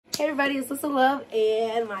Hey everybody, it's Sister Love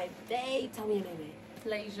and my babe. Tell me your name, babe.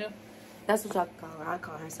 Lasia. That's what y'all call her. I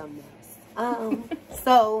call her something else.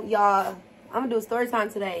 So y'all, I'm gonna do a story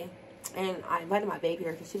time today, and I invited my baby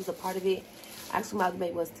here because she was a part of it. Actually, my other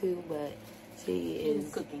baby was too, but she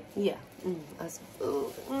is cooking. Yeah, that's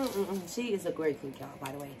food. She is a great cook, y'all.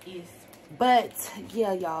 By the way. Yes. But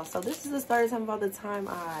yeah, y'all. So this is the story time about the time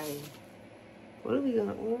what are we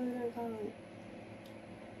gonna call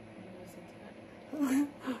it?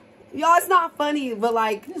 Y'all, it's not funny, but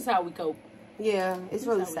like, This is how we cope. yeah, it's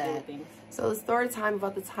really sad. So the story time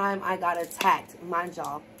about the time I got attacked. Mind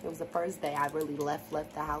y'all, it was the first day I really left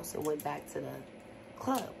the house and went back to the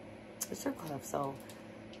club, the strip club. So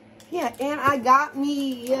yeah, and I got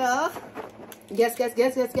me guess.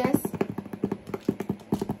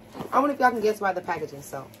 I wonder if y'all can guess by the packaging.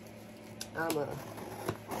 So I'm gonna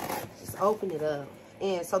just open it up.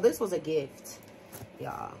 And so this was a gift,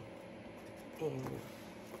 y'all, and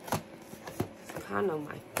kind of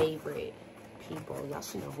my favorite people. Y'all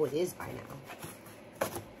should know who it is by now.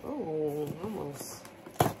 Oh, almost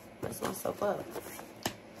messed myself up.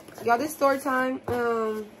 So y'all, this story time,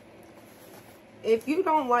 if you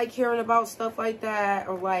don't like hearing about stuff like that,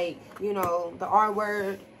 or like, you know, the R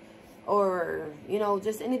word, or, you know,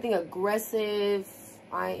 just anything aggressive,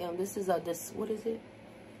 this is what is it?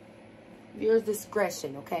 Viewer's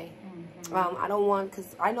discretion, okay? I don't want,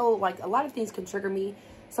 because I know, like, a lot of things can trigger me.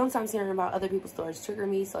 Sometimes hearing about other people's stories trigger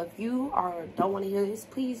me. So if you don't want to hear this,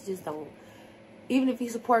 please just don't. Even if you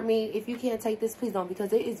support me, if you can't take this, please don't,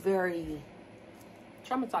 because it is very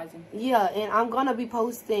traumatizing. Yeah, and I'm gonna be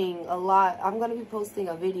posting a lot. I'm gonna be posting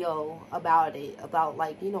a video about it, about,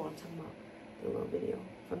 like, you know what I'm talking about, the little video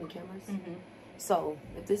from the cameras. So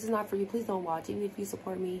if this is not for you, please don't watch. Even if you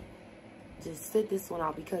support me, just sit this one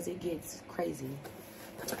out because it gets crazy.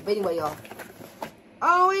 But anyway, y'all.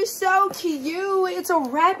 Oh, it's so cute. It's a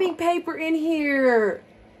wrapping paper in here.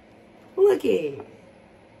 Look it.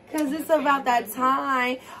 Because it's about that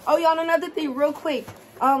time. Oh, y'all, another thing real quick.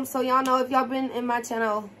 So y'all know, if y'all been in my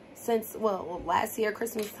channel since, well, last year,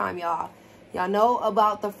 Christmas time, y'all know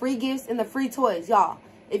about the free gifts and the free toys, y'all.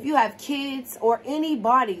 If you have kids or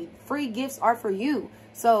anybody, free gifts are for you.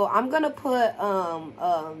 So I'm going to put, I'm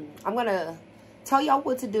going to tell y'all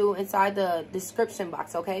what to do inside the description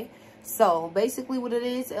box, okay? So basically what it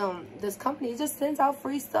is, this company just sends out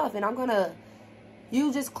free stuff, and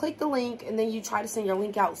you just click the link and then you try to send your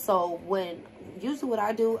link out. So usually what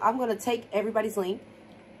I do, I'm going to take everybody's link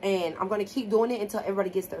and I'm going to keep doing it until everybody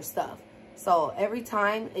gets their stuff. So every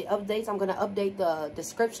time it updates, I'm going to update the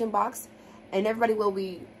description box, and everybody will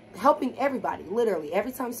be helping everybody, literally.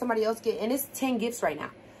 Every time somebody else and it's 10 gifts right now.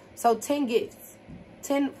 So 10 gifts,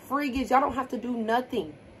 10 free gifts. Y'all don't have to do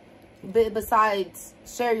nothing besides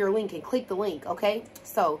share your link and click the link, okay?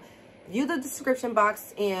 So view the description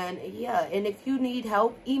box, and yeah, and if you need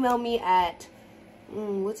help, email me at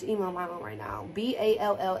which email am I on right now?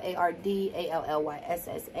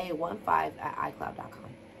 ballardallissa15@icloud.com.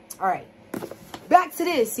 All right, back to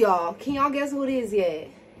this, y'all. Can y'all guess who it is yet?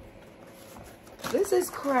 This is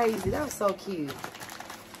crazy. That was so cute.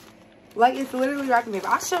 Like, it's literally wrapping paper.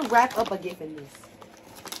 I should wrap up a gift in this.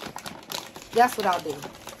 That's what I'll do.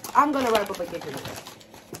 I'm going to wrap up a gift in this.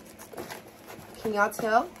 Can y'all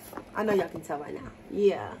tell? I know y'all can tell right now.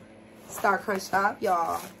 Yeah. Star Crunch Shop,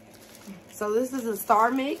 y'all. So this is a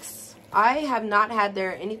Star Mix. I have not had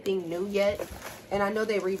anything new yet. And I know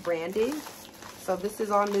they rebranded. So this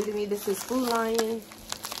is all new to me. This is Food Lion.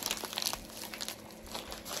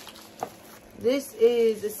 This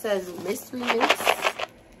is, it says Mystery Mix.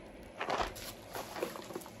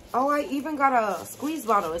 Oh, I even got a squeeze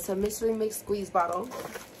bottle. It's a Mystery Mix squeeze bottle.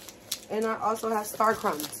 And I also have Star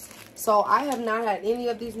Crumbs. So I have not had any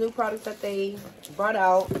of these new products that they brought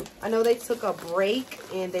out. I know they took a break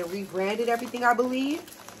and they rebranded everything, I believe.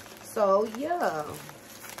 So yeah.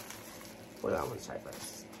 What do I want to try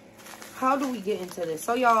first? How do we get into this?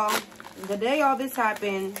 So y'all, the day all this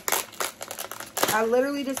happened, I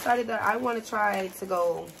literally decided that I want to try to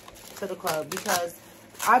go to the club because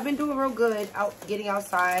I've been doing real good getting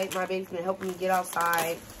outside. My baby's been helping me get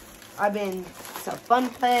outside. I've been to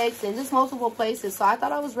Funplex and just multiple places. So I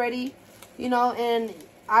thought I was ready, you know, and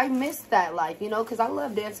I missed that life, you know, because I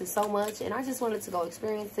love dancing so much. And I just wanted to go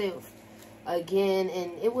experience it again.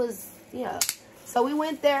 And it was, yeah. So we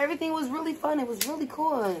went there. Everything was really fun. It was really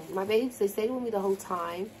cool. And my babes, they stayed with me the whole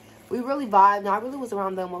time. We really vibed. And I really was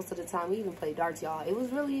around them most of the time. We even played darts, y'all. It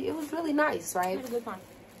was really nice, right? It was a good time.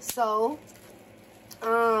 So,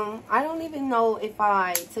 I don't even know if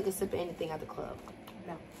I took a sip of anything at the club.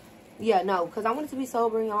 No. Yeah, no, because I wanted to be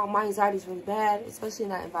sober, y'all. My anxiety is really bad, especially in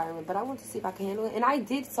that environment. But I wanted to see if I can handle it. And I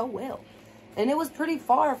did so well. And it was pretty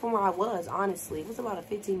far from where I was, honestly. It was about a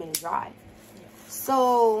 15-minute drive.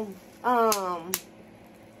 So,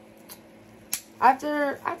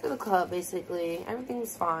 after the club, basically, everything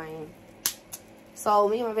was fine. So,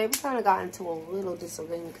 me and my baby kind of got into a little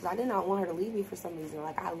disagreement because I did not want her to leave me for some reason.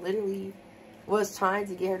 Like, I literally was trying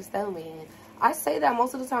to get her to stay with me. And I say that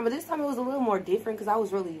most of the time, but this time it was a little more different because I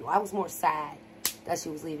was more sad that she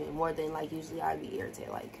was leaving more than, like, usually I'd be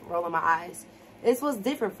irritated, like, rolling my eyes. This was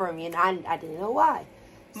different for me, and I didn't know why.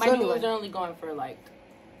 Mind you, was only going for, like,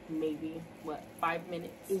 maybe, what, 5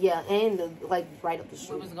 minutes? Yeah, and, like, right up the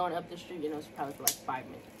street. We was going up the street, and it was probably for, like, 5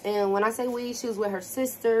 minutes. And when I say we, she was with her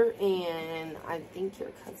sister, and I think your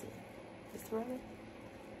cousin. Is the brother?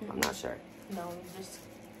 I'm not sure. No, just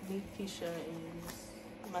me, Keisha,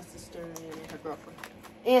 and my sister, and her girlfriend.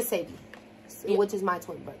 And Sadie, which is my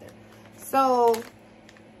twin brother. So,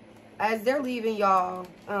 as they're leaving, y'all,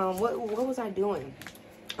 what was I doing?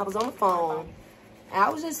 I was on the phone, and I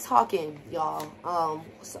was just talking, y'all.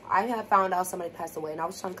 So I had found out somebody passed away, and I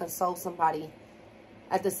was trying to console somebody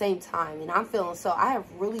at the same time. And I'm feeling, so I have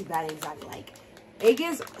really bad anxiety. Like, it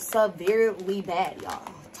gets severely bad, y'all.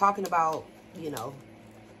 Talking about, you know,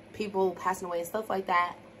 people passing away and stuff like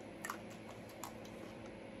that.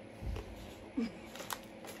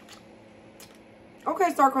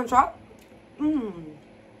 Okay, Star Crunch Rock.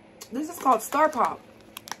 This is called Star Pop.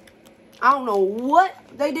 I don't know what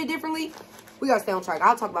they did differently. We gotta stay on track.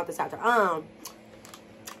 I'll talk about this after.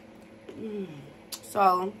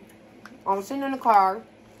 So I was sitting in the car,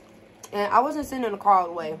 and I wasn't sitting in the car all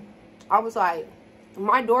the way. I was like,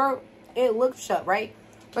 my door, it looked shut, right?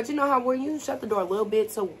 But you know how when you shut the door a little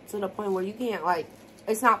bit to the point where you can't, like,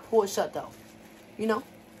 it's not pulled shut though, you know?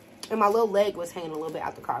 And my little leg was hanging a little bit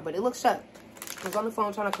out the car, but it looked shut. I was on the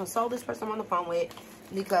phone trying to console this person I'm on the phone with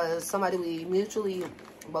because somebody we mutually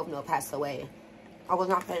both know passed away. I was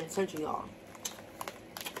not paying attention, y'all.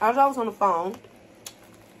 As I was on the phone,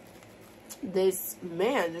 this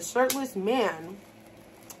shirtless man,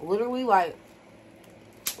 literally, like,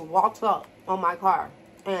 walked up on my car.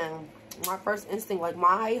 And my first instinct, like,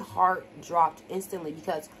 my heart dropped instantly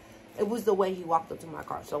because it was the way he walked up to my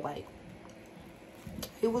car. So, like,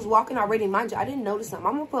 he was walking already. Mind you, I didn't notice him.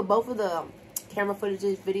 I'm going to put both of the camera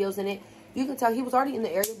footages, videos in it. You can tell he was already in the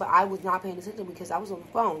area, but I was not paying attention because I was on the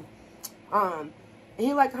phone. And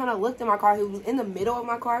he, like, kind of looked in my car. He was in the middle of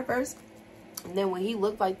my car first. And then when he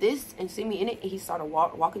looked like this and see me in it, he started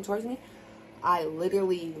walking towards me. I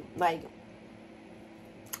literally, like,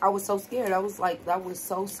 I was so scared. I was like, that was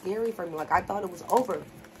so scary for me. Like, I thought it was over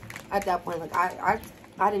at that point. Like, I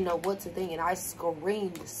didn't know what to think. And I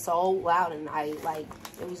screamed so loud. And I, like,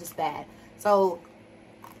 it was just bad. So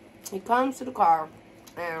he comes to the car,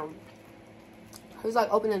 and he was,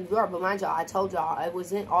 like, opening the door. But mind y'all, I told y'all, it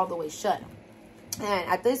wasn't all the way shut. And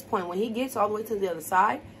at this point, when he gets all the way to the other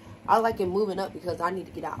side, I like him moving up because I need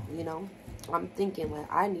to get out, you know. I'm thinking,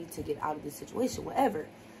 like, I need to get out of this situation, whatever.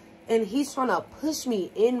 And he's trying to push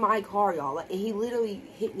me in my car, y'all. Like, and he literally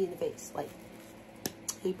hit me in the face. Like,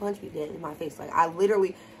 he punched me dead in my face. Like, I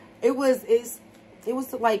literally, it was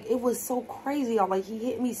so crazy, y'all. Like, he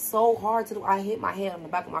hit me so hard I hit my head on the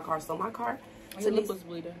back of my car. So my car, your lip was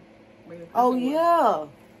bleeding. Oh yeah,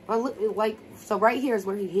 my lip, like, so right here is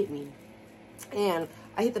where he hit me, and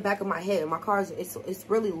I hit the back of my head. My car is it's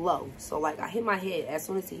really low, so, like, I hit my head as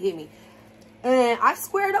soon as he hit me, and I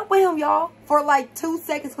squared up with him, y'all, for like 2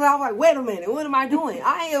 seconds. Cause I was like, wait a minute, what am I doing?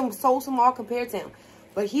 I am so small compared to him,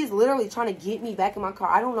 but he's literally trying to get me back in my car.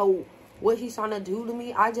 I don't know what he's trying to do to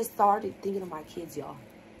me. I just started thinking of my kids, y'all.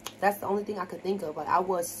 That's the only thing I could think of. Like, I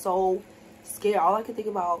was so scared. All I could think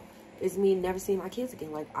about is me never seeing my kids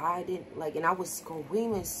again. Like, I didn't, like, and I was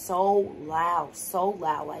screaming so loud,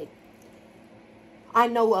 like, I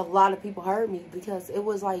know a lot of people heard me because it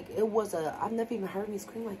was like, I've never even heard me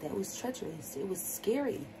scream like that. It was treacherous. It was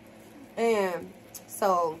scary. And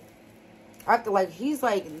so, after, like, he's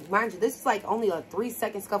like, mind you, this is like only a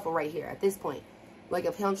 3-second scuffle right here at this point. Like,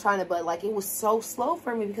 of him trying to, but, like, it was so slow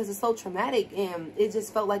for me because it's so traumatic, and it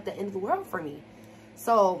just felt like the end of the world for me.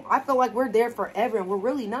 So, I feel like we're there forever, and we're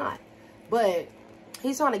really not. But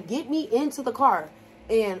he's trying to get me into the car,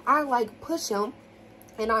 and I, like, push him,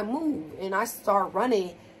 and I move, and I start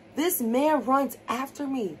running. This man runs after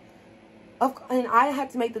me, and I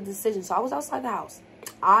had to make the decision. So I was outside the house.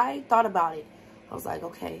 I thought about it. I was like,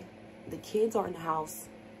 okay, the kids are in the house,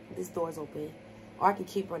 this door's open, or I can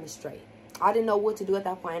keep running straight. I didn't know what to do at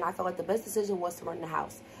that point, and I felt like the best decision was to run in the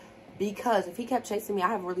house, because if he kept chasing me, I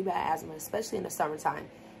have really bad asthma, especially in the summertime.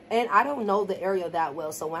 And I don't know the area that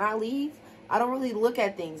well. So when I leave, I don't really look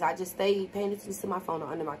at things. I just stay paying attention to my phone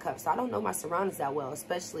or under my cup. So I don't know my surroundings that well,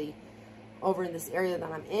 especially over in this area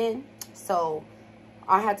that I'm in. So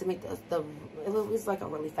I had to make it was like a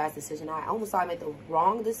really fast decision. I almost thought I made the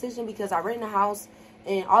wrong decision because I ran in the house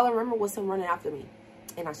and all I remember was him running after me.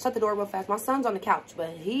 And I shut the door real fast. My son's on the couch, but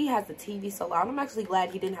he has the TV so loud. I'm actually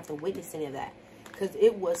glad he didn't have to witness any of that because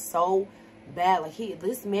it was so bad. Like,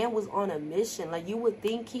 this man was on a mission. Like, you would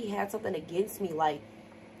think he had something against me. Like,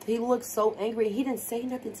 he looked so angry. He didn't say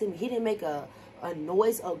nothing to me. He didn't make a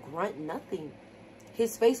noise, a grunt, nothing.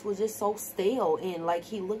 His face was just so stale, and like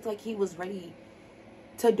he looked like he was ready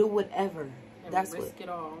to do whatever. And that's risk it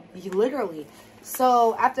all. Literally.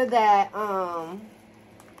 So after that,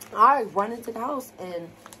 I run into the house and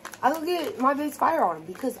I go get my big firearm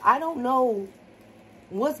because I don't know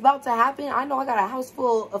what's about to happen. I know I got a house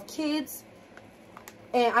full of kids,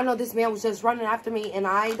 and I know this man was just running after me, and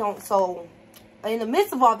I don't. So in the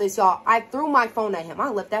midst of all this, y'all, I threw my phone at him. I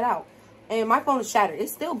left that out, and my phone is shattered.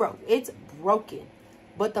 It's still broke. It's broken.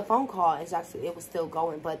 But the phone call is actually, it was still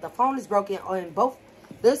going. But the phone is broken on both.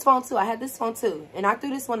 This phone too. I had this phone too. And I threw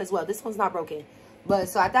this one as well. This one's not broken. But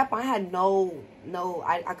so at that point, I had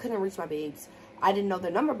I couldn't reach my babes. I didn't know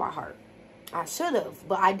their number by heart. I should have,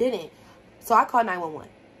 but I didn't. So I called 911.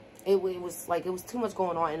 It was like, it was too much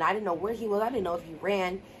going on. And I didn't know where he was. I didn't know if he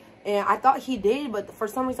ran. And I thought he did. But for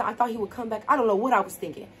some reason, I thought he would come back. I don't know what I was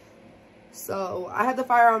thinking. So I had the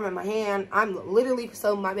firearm in my hand. I'm literally,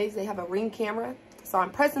 so my babes, they have a Ring camera. So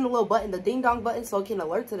I'm pressing the little button, the ding dong button, so it can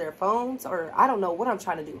alert to their phones, or I don't know what I'm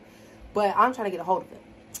trying to do, but I'm trying to get a hold of it.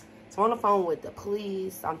 So I'm on the phone with the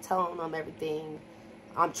police. I'm telling them everything.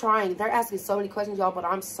 I'm trying. They're asking so many questions, y'all, but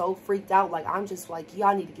I'm so freaked out. Like, I'm just like,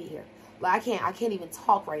 y'all need to get here. Like, I can't even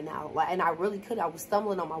talk right now. Like, and I really couldn't. I was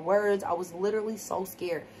stumbling on my words. I was literally so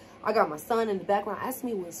scared. I got my son in the background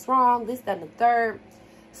asking me what's wrong, this, that, and the third.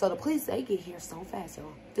 So the police, they get here so fast,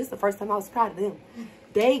 y'all. This is the first time I was proud of them.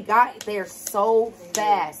 They got there so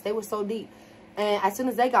fast. They were so deep. And as soon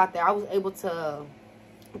as they got there, I was able to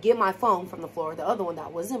get my phone from the floor. The other one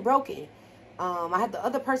that wasn't broken. I had the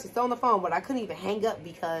other person still on the phone, but I couldn't even hang up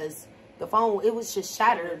because the phone, it was just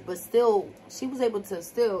shattered. But still, she was able to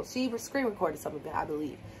she screen recorded something, I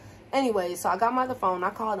believe. Anyway, so I got my other phone. I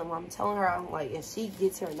called them. I'm telling her, I'm like, if she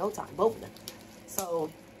gets here in no time, both of them. So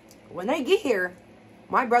when they get here,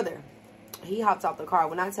 my brother, he hops out the car.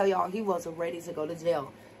 When I tell y'all, he wasn't ready to go to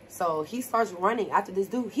jail. So he starts running after this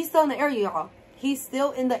dude. He's still in the area, y'all. He's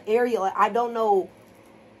still in the area. Like, I don't know.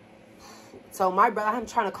 So my brother, I'm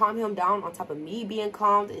trying to calm him down on top of me being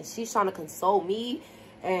calmed. And she's trying to console me.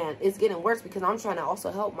 And it's getting worse because I'm trying to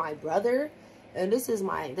also help my brother. And this is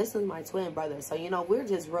my twin brother. So, you know, we're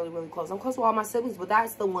just really, really close. I'm close to all my siblings, but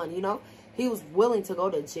that's the one, you know. He was willing to go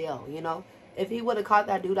to jail, you know. If he would have caught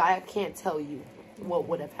that dude, I can't tell you what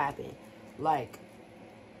would have happened. Like,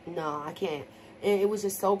 no, I can't. And it was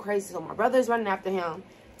just so crazy. So my brother's running after him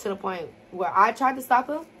to the point where I tried to stop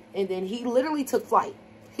him. And then he literally took flight.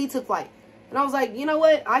 He took flight. And I was like, you know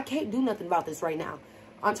what? I can't do nothing about this right now.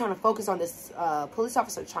 I'm trying to focus on this police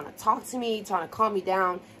officer trying to talk to me, trying to calm me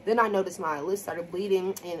down. Then I noticed my lips started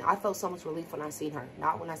bleeding. And I felt so much relief when I seen her.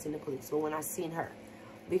 Not when I seen the police, but when I seen her.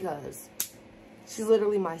 Because she's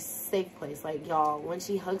literally my safe place. Like, y'all, when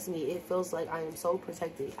she hugs me, it feels like I am so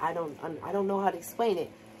protected. I don't know how to explain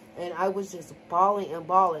it. And I was just bawling and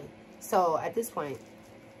bawling. So at this point,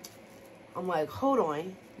 I'm like, hold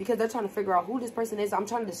on. Because they're trying to figure out who this person is. I'm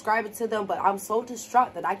trying to describe it to them, but I'm so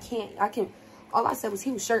distraught that I can't. All I said was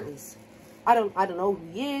he was shirtless. I don't know who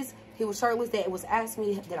he is. He was shirtless. That was asking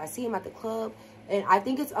me, did I see him at the club? And I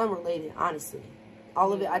think it's unrelated, honestly.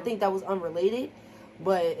 All of it, I think that was unrelated.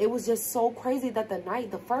 But it was just so crazy that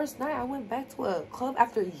the first night, I went back to a club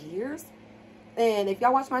after years. And if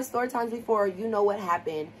y'all watch my story times before, you know what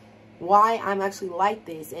happened. Why I'm actually like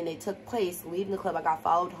this. And it took place leaving the club. I got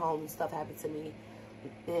followed home and stuff happened to me.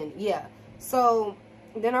 And yeah. So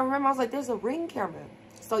then I remember I was like, there's a Ring camera.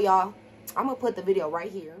 So y'all, I'm going to put the video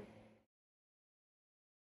right here.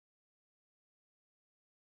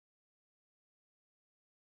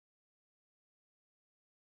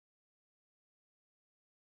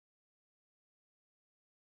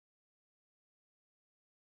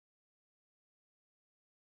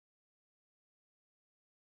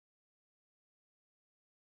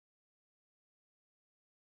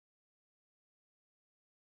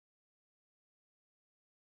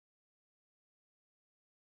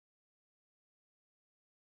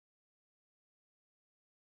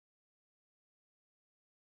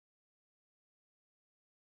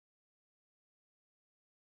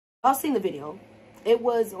 Y'all seen the video. It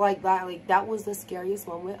was like that was the scariest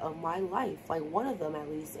moment of my life. Like, one of them at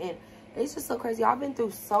least. And it's just so crazy. I've been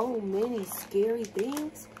through so many scary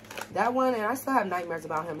things. That one, and I still have nightmares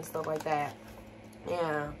about him and stuff like that.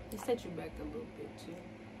 Yeah. It set you back a little bit too.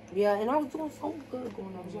 Yeah, and I was doing so good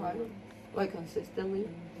going outside, like consistently.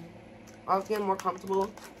 I was getting more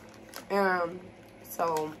comfortable.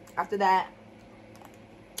 So after that,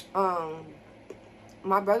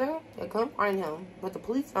 my brother, they couldn't find him, but the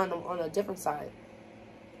police found him on a different side.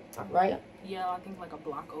 Right? Yeah, I think like a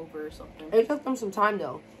block over or something. It took them some time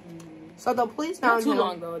though. So the police found him. Not too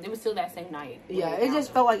long though. It was still that same night. Yeah, it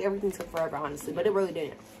just felt like everything took forever, honestly, but it really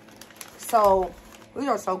didn't. So we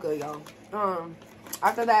are so good, y'all.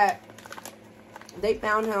 After that, they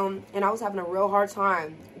found him, and I was having a real hard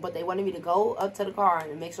time, but they wanted me to go up to the car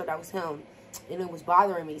and make sure that was him, and it was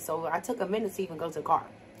bothering me. So I took a minute to even go to the car.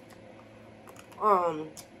 And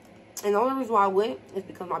the only reason why I went is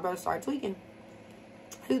because my brother started tweaking.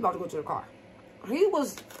 He was about to go to the car.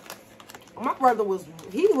 My brother was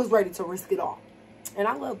ready to risk it all. And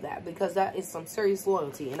I love that because that is some serious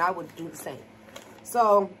loyalty, and I would do the same.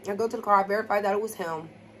 So I go to the car, I verified that it was him.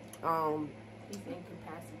 He's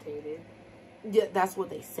incapacitated. Yeah, that's what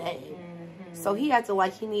they say. So he had to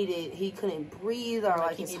he couldn't breathe, or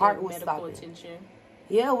like his heart was stopping. Attention.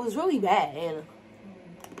 Yeah, it was really bad, and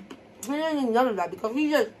he didn't need none of that because he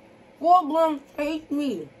just full-blown faced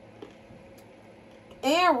me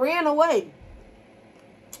and ran away.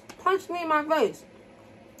 Punched me in my face.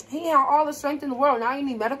 He had all the strength in the world. Now he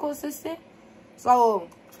need medical assistance. So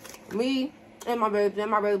me and my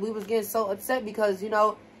brother, we was getting so upset because, you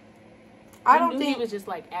know, I don't think he was just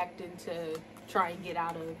like acting to try and get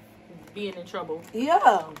out of being in trouble. Yeah.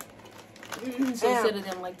 So instead of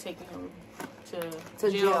them like taking him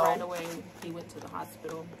to jail right away, he went to the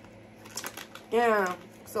hospital. Yeah.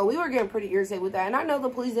 So we were getting pretty irritated with that. And I know the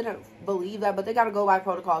police didn't believe that, but they got to go by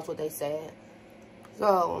protocols, what they said.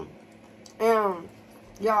 So,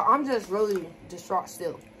 y'all, I'm just really distraught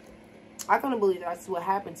still. I couldn't believe that's what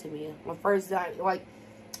happened to me. My first time, like,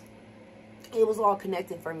 it was all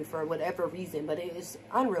connected for me for whatever reason, but it was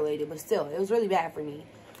unrelated, but still, it was really bad for me.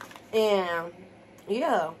 And,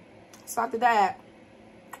 yeah, so after that,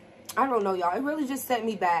 I don't know, y'all. It really just set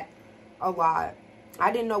me back a lot.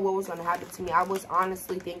 I didn't know what was going to happen to me. I was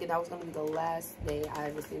honestly thinking that was going to be the last day I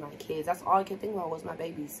ever see my kids. That's all I could think about was my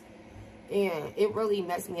babies. And it really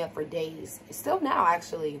messed me up for days. Still now,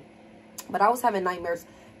 actually. But I was having nightmares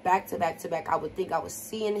back to back to back. I would think I was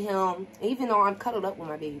seeing him. Even though I'm cuddled up with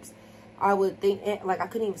my babes, I would think, like, I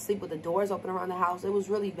couldn't even sleep with the doors open around the house. It was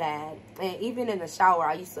really bad. And even in the shower,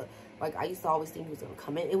 I used to always think he was going to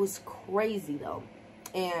come in. It was crazy, though.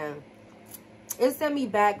 And it set me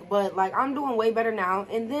back, but, like, I'm doing way better now.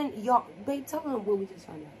 And then, y'all, babe, tell them what we just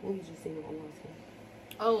found out. What we just seen on Omaha Scanner.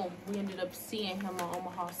 Oh, we ended up seeing him on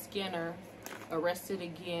Omaha Scanner, arrested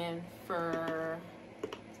again for,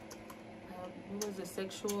 what was it,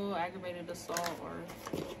 sexual, aggravated assault, or?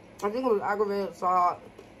 I think it was aggravated assault,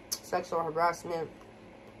 sexual harassment.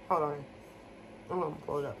 Hold on. I'm going to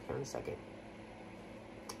pull it up here in a second.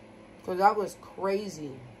 Because that was crazy.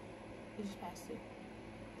 You just passed it.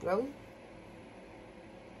 Really?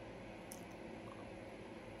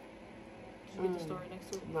 Did you get the story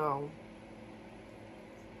next to it? No.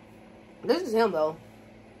 This is him, though.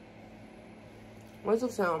 This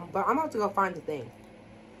is him. But I'm about to go find the thing.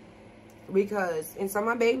 Because, and some of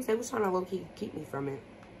my babes, they was trying to low-key keep me from it.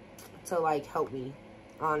 To, like, help me.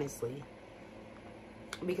 Honestly.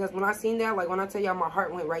 Because when I seen that, like, when I tell y'all, my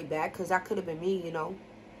heart went right back. Because that could have been me, you know.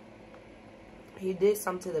 He did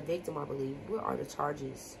something to the victim, I believe. What are the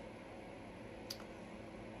charges?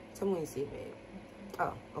 Tell me when you see it, babe.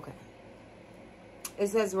 Oh, okay. It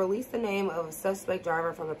says, release the name of a suspect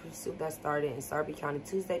driver from the pursuit that started in Sarpy County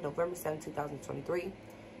Tuesday, November 7, 2023.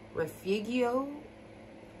 Refugio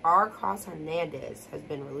Arcos Hernandez has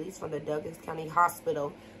been released from the Douglas County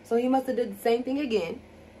Hospital. So he must have did the same thing again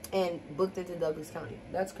and booked into Douglas County.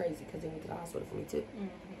 That's crazy because he went to the hospital for me too.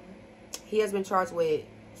 He has been charged with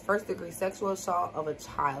first-degree sexual assault of a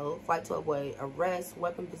child, flight to avoid arrest,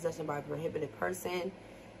 weapon possession by a prohibited person,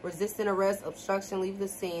 resisting arrest, obstruction, leave the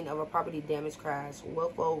scene of a property damage crash,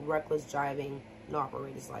 willful, reckless driving, no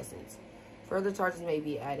operator's license. Further charges may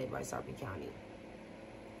be added by Sarpy County.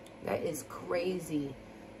 That is crazy.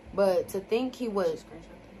 But to think he was,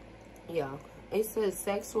 yeah, it says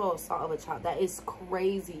sexual assault of a child. That is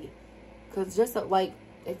crazy. Because just like,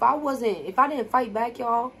 if I didn't fight back,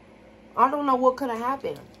 y'all, I don't know what could have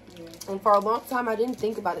happened. Yeah. And for a long time, I didn't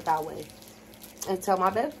think about it that way. Until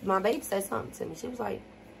my babe said something to me. She was like,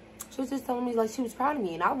 she was just telling me, like, she was proud of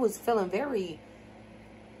me. And I was feeling very,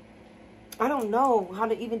 I don't know how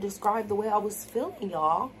to even describe the way I was feeling,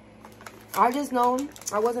 y'all. I just know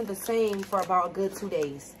I wasn't the same for about a good 2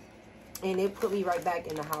 days. And it put me right back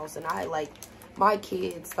in the house. And I my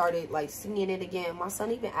kids started like singing it again. My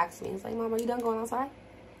son even asked me, he's like, Mom, are you done going outside?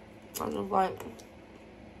 I was just like,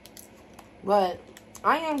 but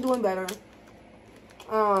I am doing better.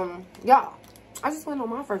 Yeah, I just went on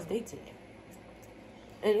my first date today,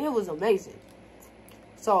 and it was amazing.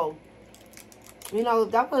 So, you know,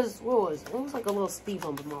 that was, it was like a little speed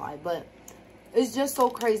bump in my life, but it's just so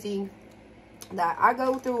crazy that I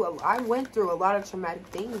went through a lot of traumatic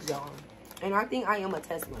things, y'all. And I think I am a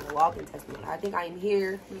testimony, a walking testimony. I think I am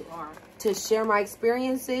here to share my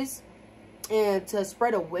experiences and to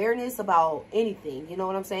spread awareness about anything. You know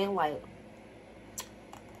what I'm saying? Like,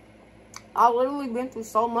 I literally been through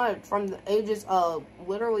so much from the ages of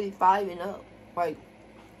literally 5 and up. Like,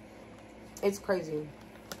 it's crazy.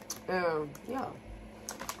 Yeah.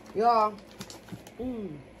 Y'all.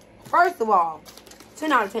 First of all,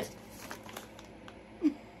 10 out of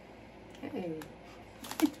 10. Hey.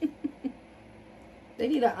 They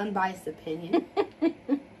need an unbiased opinion.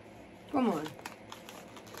 Come on.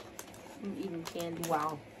 I'm eating candy.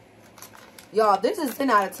 Wow. Y'all, this is 10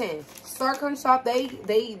 out of 10. Storytime shop,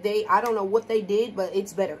 they I don't know what they did, but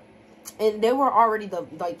it's better. And they were already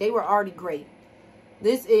they were already great.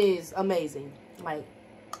 This is amazing. Like,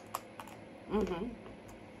 and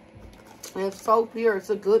it's so pure. It's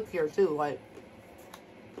a good pure too. Like,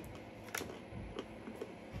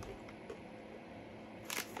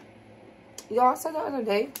 y'all, I said the other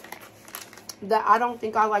day that I don't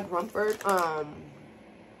think I like Rumford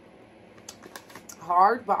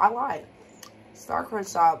hard, but I lied.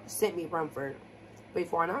 Storytime shop sent me Rumford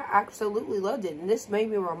before, and I absolutely loved it. And this made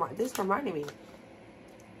me reminded me.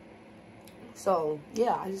 So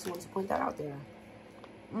yeah, I just wanted to point that out there.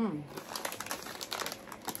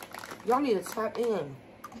 Y'all need to tap in.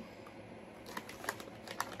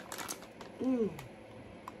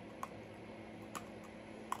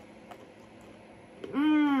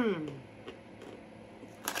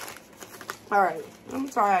 Alright, let me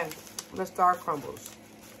try the Star Crumbles.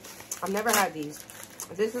 I've never had these.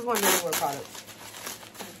 This is one of the newer products.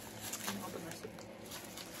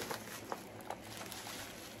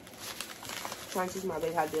 Trying to teach my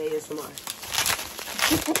baby how to do ASMR.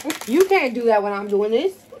 You can't do that when I'm doing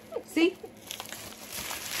this. See?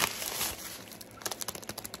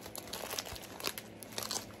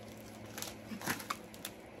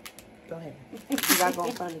 Go ahead. You gotta go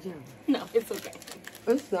in front of the camera. No, it's okay.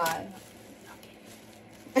 It's not.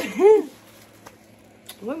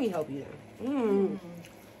 Let me help you there.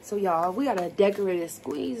 So, y'all, we got a decorated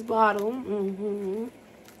squeeze bottle.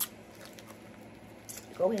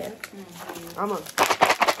 Go ahead. I'm gonna.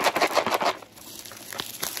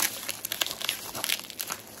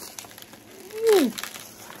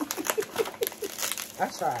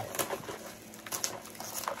 That's right.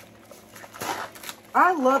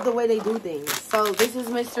 I love the way they do things. So this is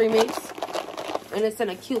Mystery Mix, and it's in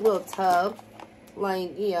a cute little tub,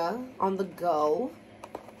 like, yeah, on the go.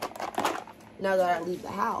 Now that I leave the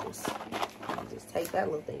house, I'll just take that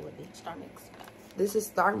little thing with me. Star Mix. This is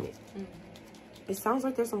Star Mix. It sounds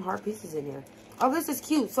like there's some hard pieces in here. Oh, this is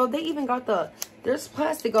cute. So they even got there's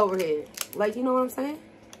plastic over here. Like, you know what I'm saying?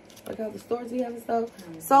 Like how the stores we have and stuff.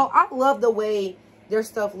 So I love the way their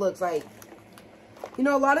stuff looks. Like, you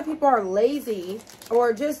know, a lot of people are lazy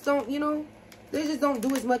or just don't, you know, they just don't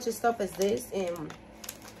do as much as stuff as this. And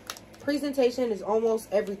presentation is almost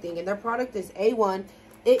everything. And their product is A1.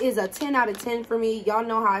 It is a 10 out of 10 for me. Y'all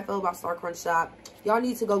know how I feel about Storytime shop. Y'all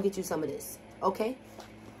need to go get you some of this. Okay?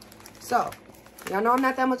 So, y'all know I'm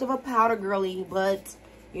not that much of a powder girly, but,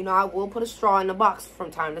 you know, I will put a straw in the box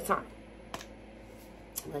from time to time.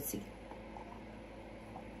 Let's see.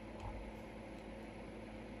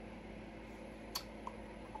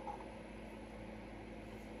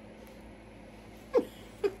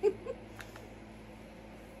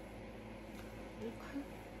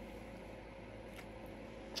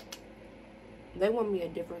 They want me a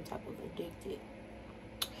different type of addicted.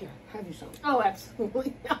 Here, have you some. Oh,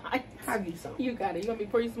 absolutely not. Have you some. You got it. You want me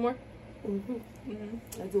to pour you some more?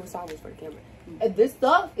 Let's do a sideways for the camera. If this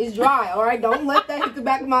stuff is dry, all right? Don't let that hit the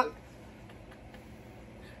back of my...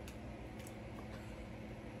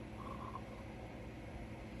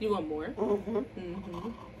 You want more?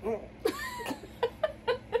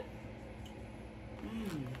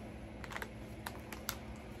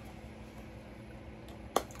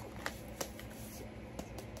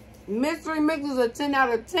 Mystery Mix is a 10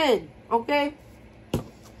 out of 10, okay?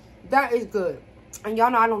 That is good. And y'all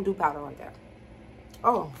know I don't do powder like that.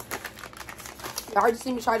 Oh. Y'all already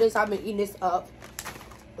seen me try this. I've been eating this up.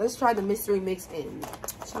 Let's try the Mystery Mix in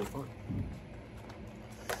some fun.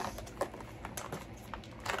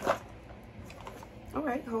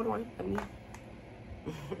 Alright, hold on.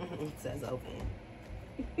 It says open.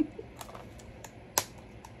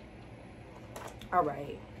 All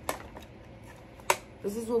right.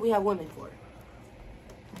 This is what we have women for.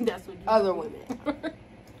 That's what you other women.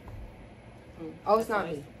 Oh, it's not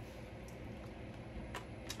me.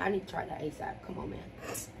 I need to try that ASAP. Come on, man.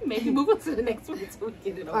 Maybe move on to the next one until we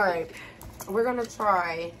get it over. All right. We're going to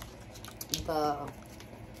try the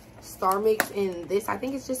Star Mix in this. I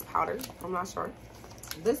think it's just powder. I'm not sure.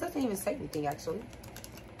 This doesn't even say anything, actually.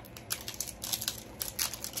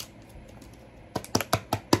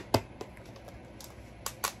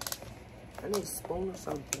 I need a spoon or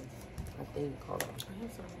something. I think. Hold on. I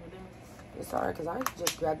have some over there. It's alright, because I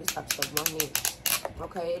just grabbed this type of stuff in my hand.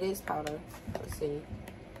 Okay, it is powder. Let's see.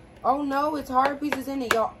 Oh no, it's hard pieces in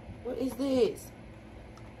it, y'all. What is this?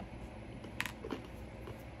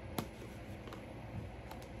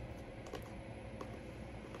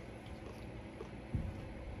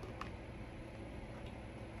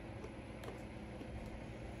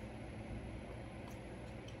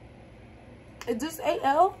 Is this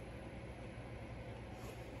AL?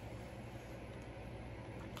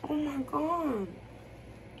 Oh my god.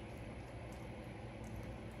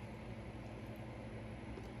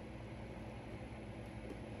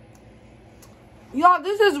 Y'all,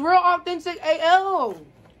 this is real authentic AL.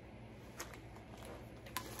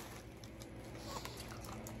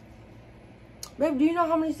 Babe, do you know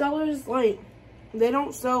how many sellers, like, they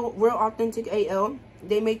don't sell real authentic AL?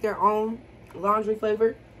 They make their own laundry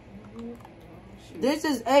flavor. This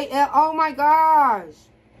is AL. Oh my gosh.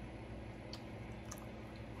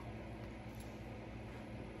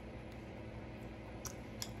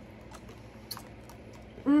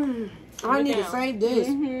 I need to save this.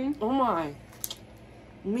 Oh my.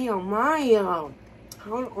 Me on my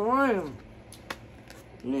hold on.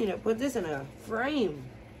 You need to put this in a frame.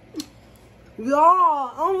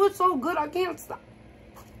 Y'all, oh, it's so good. I can't stop.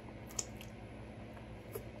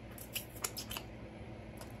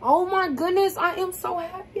 Oh my goodness, I am so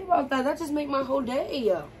happy about that. That just made my whole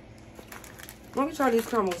day. Let me try these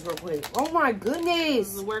crumbles real quick. Oh my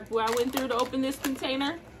goodness. The work I went through to open this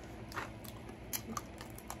container.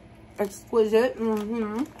 Exquisite.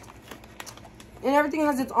 And everything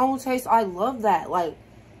has its own taste. I love that. Like,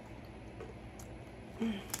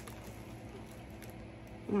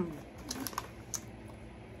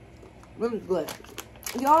 really good.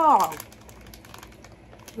 Y'all,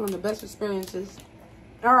 one of the best experiences.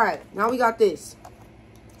 All right, now we got this.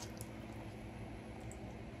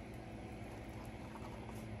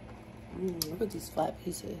 Look at these flat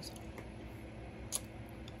pieces.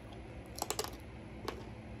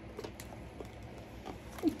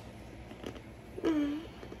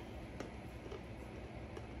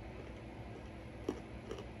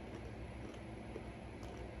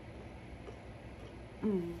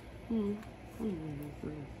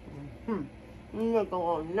 I'm not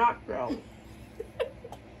going nacho.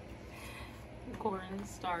 Corn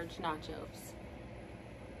starch nachos.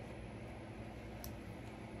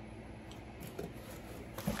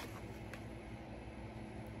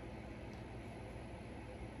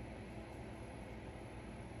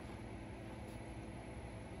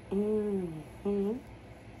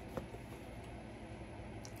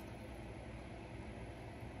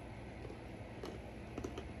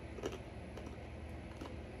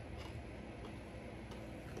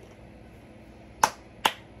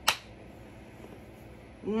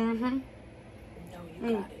 No, you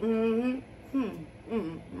got it.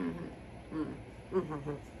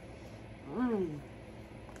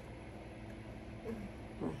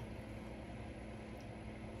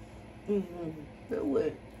 Do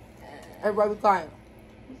it. Everybody try it.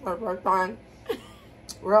 For the first time.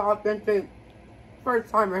 Real authentic.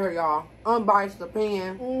 First time in here, y'all. Unbiased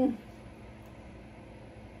opinion. 1,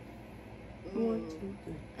 2,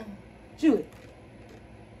 3. Chew it.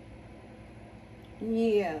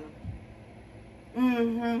 Yeah.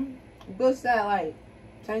 What's that like?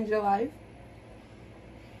 Change your life?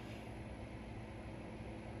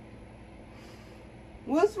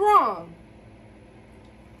 What's wrong?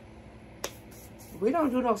 We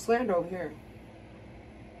don't do no slander over here.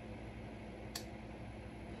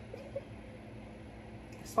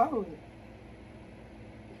 Swallow it.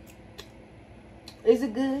 Is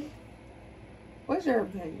it good? What's your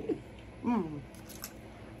opinion?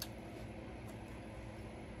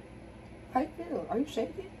 How you feel? Are you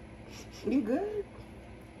shaking? You good?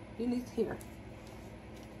 You need to hear.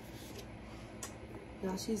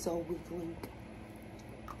 Now she's all weak link.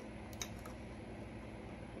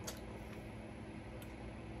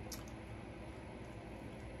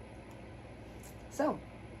 So.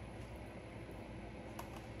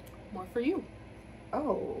 More for you.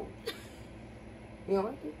 Oh. You don't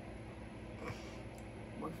like it?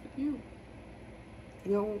 More for you.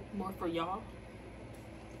 You don't? More for y'all.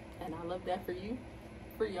 And I love that for you.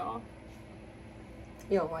 For y'all.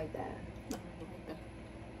 You don't like that? No, I don't like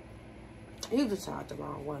that. You just tried the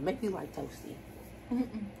wrong one. Maybe you like toasty.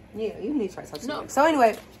 Yeah, you need to try toasty. No. So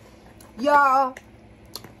anyway, y'all,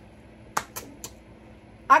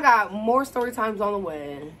 I got more story times on the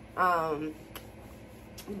way. Oh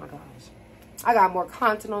my gosh. I got more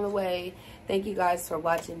content on the way. Thank you guys for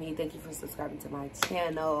watching me. Thank you for subscribing to my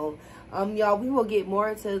channel. Y'all, we will get more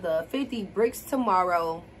into the 50 bricks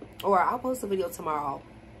tomorrow. Or I'll post a video tomorrow.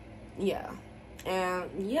 Yeah.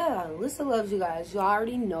 And yeah, Lisa loves you guys. You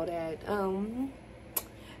already know that.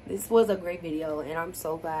 This was a great video, and I'm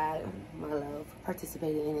so glad my love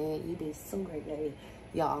participated in it. You did so great, baby.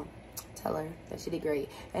 Y'all, tell her that she did great.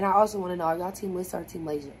 And I also want to know, are y'all team Lisa or team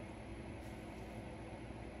Lasia?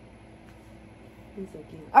 He's so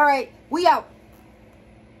cute. All right, we out.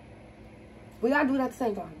 We gotta do it at the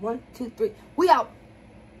same time. 1, 2, 3. We out.